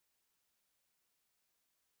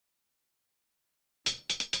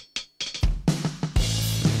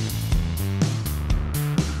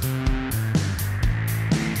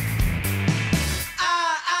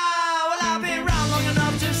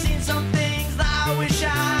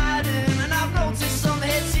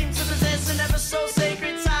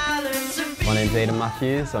name's Aidan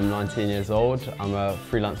Matthews, I'm 19 years old. I'm a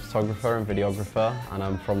freelance photographer and videographer, and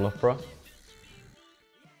I'm from Loughborough.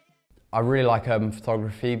 I really like urban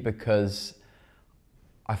photography because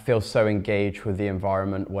I feel so engaged with the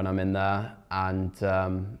environment when I'm in there, and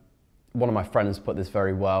one of my friends put this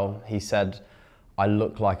very well. He said, I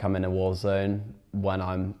look like I'm in a war zone when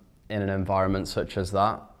I'm in an environment such as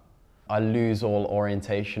that. I lose all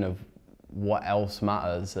orientation of what else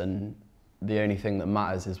matters, and the only thing that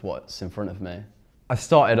matters is what's in front of me. I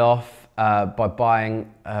started off by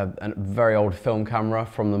buying a very old film camera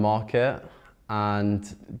from the market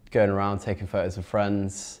and going around taking photos of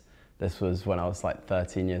friends. This was when I was like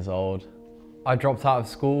 13 years old. I dropped out of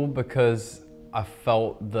school because I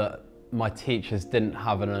felt that my teachers didn't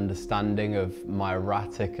have an understanding of my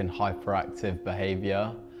erratic and hyperactive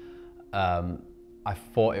behaviour. I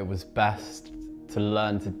thought it was best to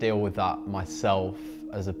learn to deal with that myself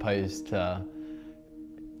as opposed to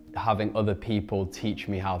having other people teach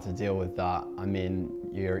me how to deal with that. I mean,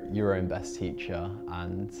 you're your own best teacher,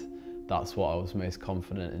 and that's what I was most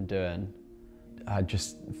confident in doing. I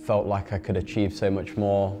just felt like I could achieve so much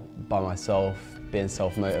more by myself, being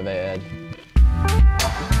self-motivated.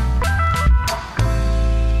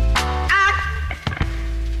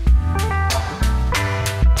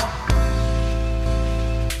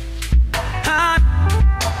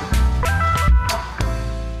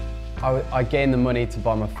 I gained the money to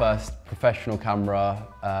buy my first professional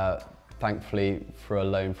camera, thankfully through a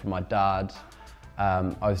loan from my dad.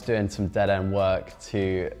 I was doing some dead-end work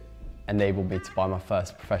to enable me to buy my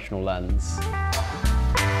first professional lens.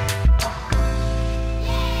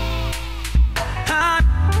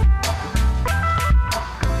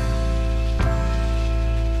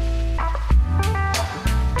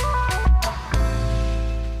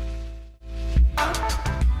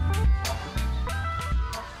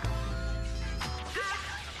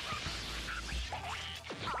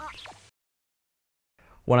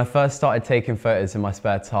 When I first started taking photos in my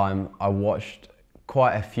spare time, I watched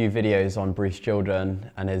quite a few videos on Bruce Jordan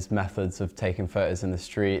and his methods of taking photos in the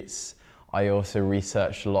streets. I also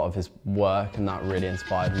researched a lot of his work, and that really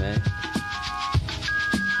inspired me.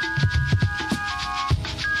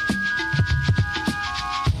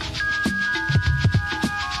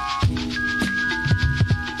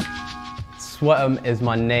 Swehttam is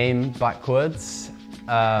my name backwards.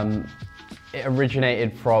 It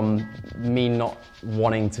originated from me not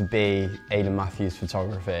wanting to be Aidan Matthews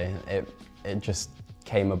photography. It just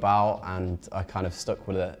came about, and I kind of stuck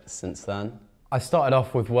with it since then. I started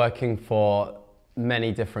off with working for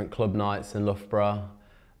many different club nights in Loughborough.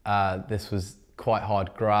 This was quite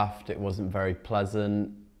hard graft, it wasn't very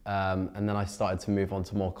pleasant, and then I started to move on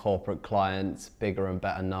to more corporate clients, bigger and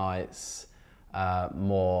better nights,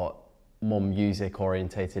 more music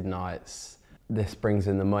orientated nights. This brings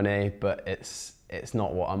in the money, but it's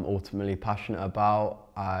not what I'm ultimately passionate about.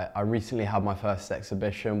 I recently had my first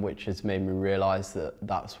exhibition, which has made me realise that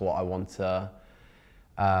that's what I want to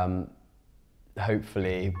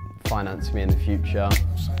hopefully finance me in the future.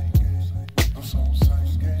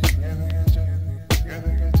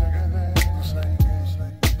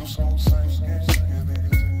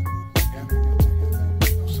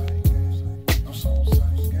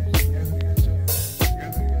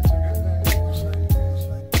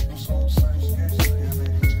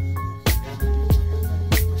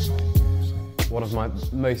 One of my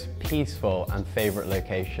most peaceful and favourite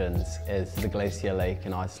locations is the Glacier Lake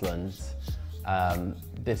in Iceland.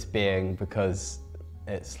 This being because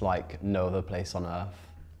it's like no other place on earth.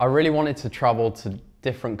 I really wanted to travel to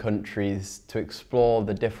different countries to explore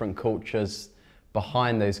the different cultures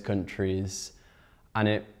behind those countries, and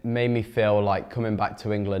it made me feel like coming back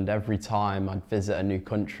to England every time I'd visit a new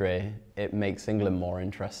country, it makes England more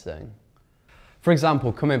interesting. For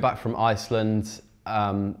example, coming back from Iceland,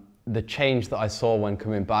 the change that I saw when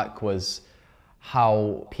coming back was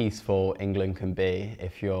how peaceful England can be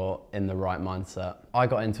if you're in the right mindset. I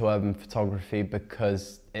got into urban photography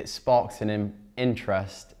because it sparks an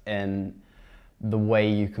interest in the way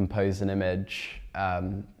you compose an image.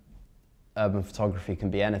 Urban photography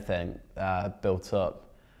can be anything built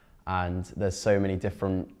up, and there's so many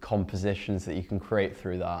different compositions that you can create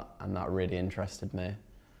through that, and that really interested me.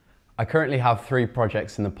 I currently have 3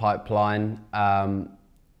 projects in the pipeline.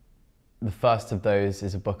 The first of those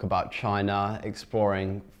is a book about China,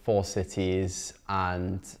 exploring 4 cities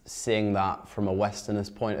and seeing that from a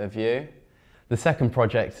Westerner's point of view. The second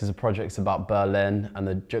project is a project about Berlin and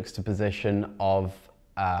the juxtaposition of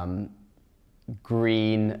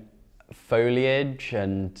green foliage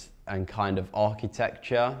and kind of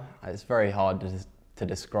architecture. It's very hard to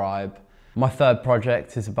describe. My third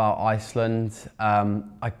project is about Iceland.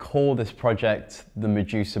 I call this project the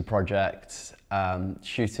Medusa Project,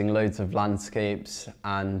 shooting loads of landscapes,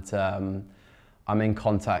 and I'm in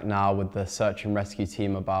contact now with the search and rescue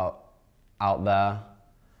team out there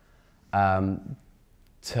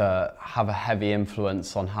to have a heavy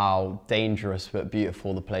influence on how dangerous but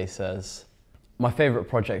beautiful the place is. My favourite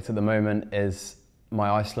project at the moment is my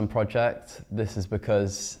Iceland project. This is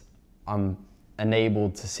because I'm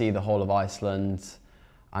enabled to see the whole of Iceland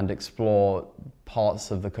and explore parts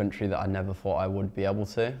of the country that I never thought I would be able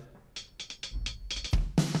to.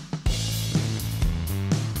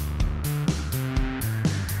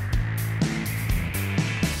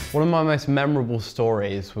 One of my most memorable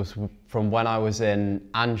stories was from when I was in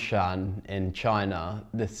Anshan in China.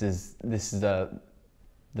 This is the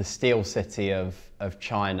steel city of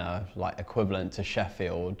China, like equivalent to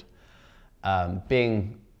Sheffield.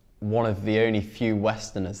 Being one of the only few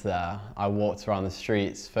Westerners there, I walked around the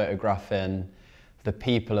streets photographing the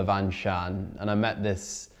people of Anshan, and I met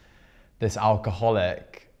this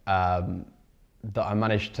alcoholic that I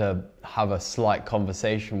managed to have a slight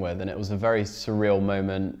conversation with, and it was a very surreal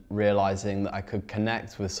moment, realizing that I could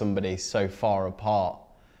connect with somebody so far apart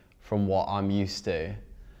from what I'm used to,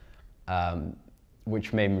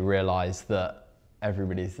 which made me realize that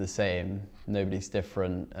everybody's the same, nobody's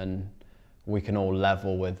different, and we can all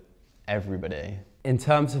level with everybody. In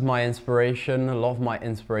terms of my inspiration, a lot of my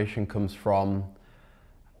inspiration comes from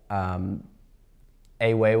Ai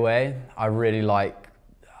Weiwei. I really like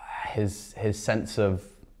his sense of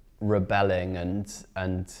rebelling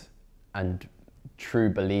and true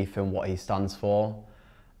belief in what he stands for.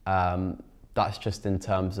 That's just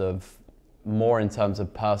more in terms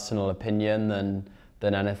of personal opinion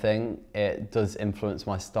than anything. It does influence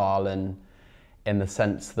my style in the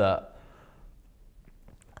sense that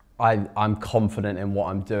I'm confident in what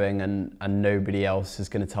I'm doing, and nobody else is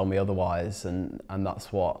going to tell me otherwise, and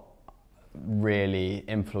that's what really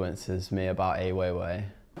influences me about Ai Weiwei.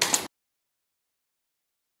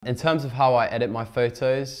 In terms of how I edit my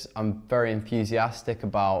photos, I'm very enthusiastic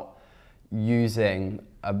about using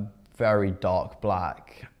a very dark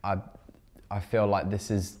black. I feel like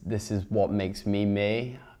this is what makes me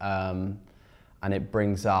me, and it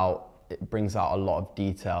brings out a lot of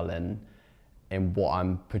detail in what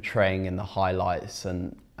I'm portraying in the highlights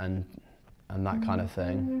and that kind of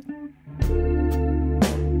thing.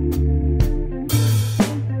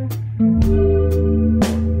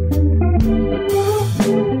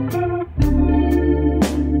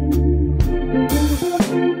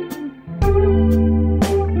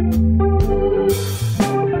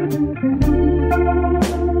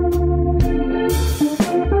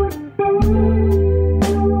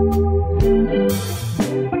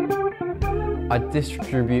 I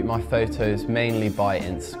distribute my photos mainly by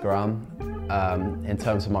Instagram. In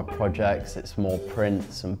terms of my projects, it's more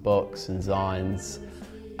prints and books and designs.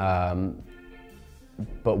 But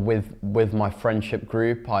with my friendship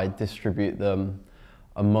group, I distribute them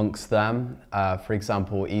amongst them. For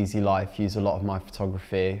example, Easy Life use a lot of my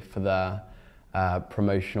photography for their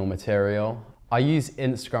promotional material. I use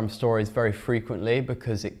Instagram stories very frequently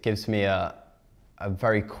because it gives me a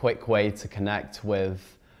very quick way to connect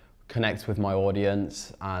with my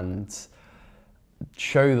audience and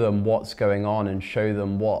show them what's going on and show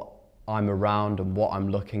them what I'm around and what I'm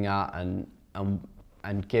looking at and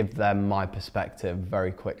give them my perspective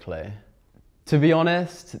very quickly. To be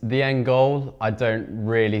honest, the end goal, I don't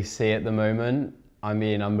really see at the moment. I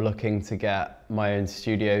mean, I'm looking to get my own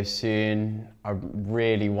studio soon. I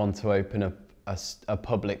really want to open a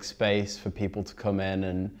public space for people to come in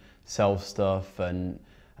and sell stuff and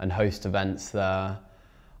host events there.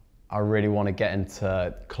 I really want to get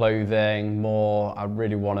into clothing more. I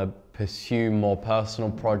really want to pursue more personal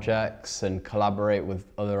projects and collaborate with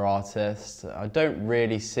other artists. I don't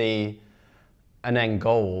really see an end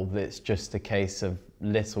goal. It's just a case of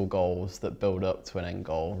little goals that build up to an end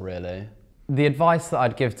goal, really. The advice that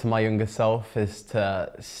I'd give to my younger self is to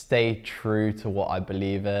stay true to what I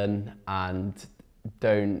believe in and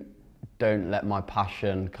don't let my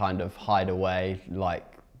passion kind of hide away. Like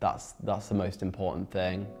that's the most important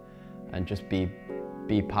thing. And just be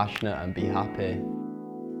passionate and be happy.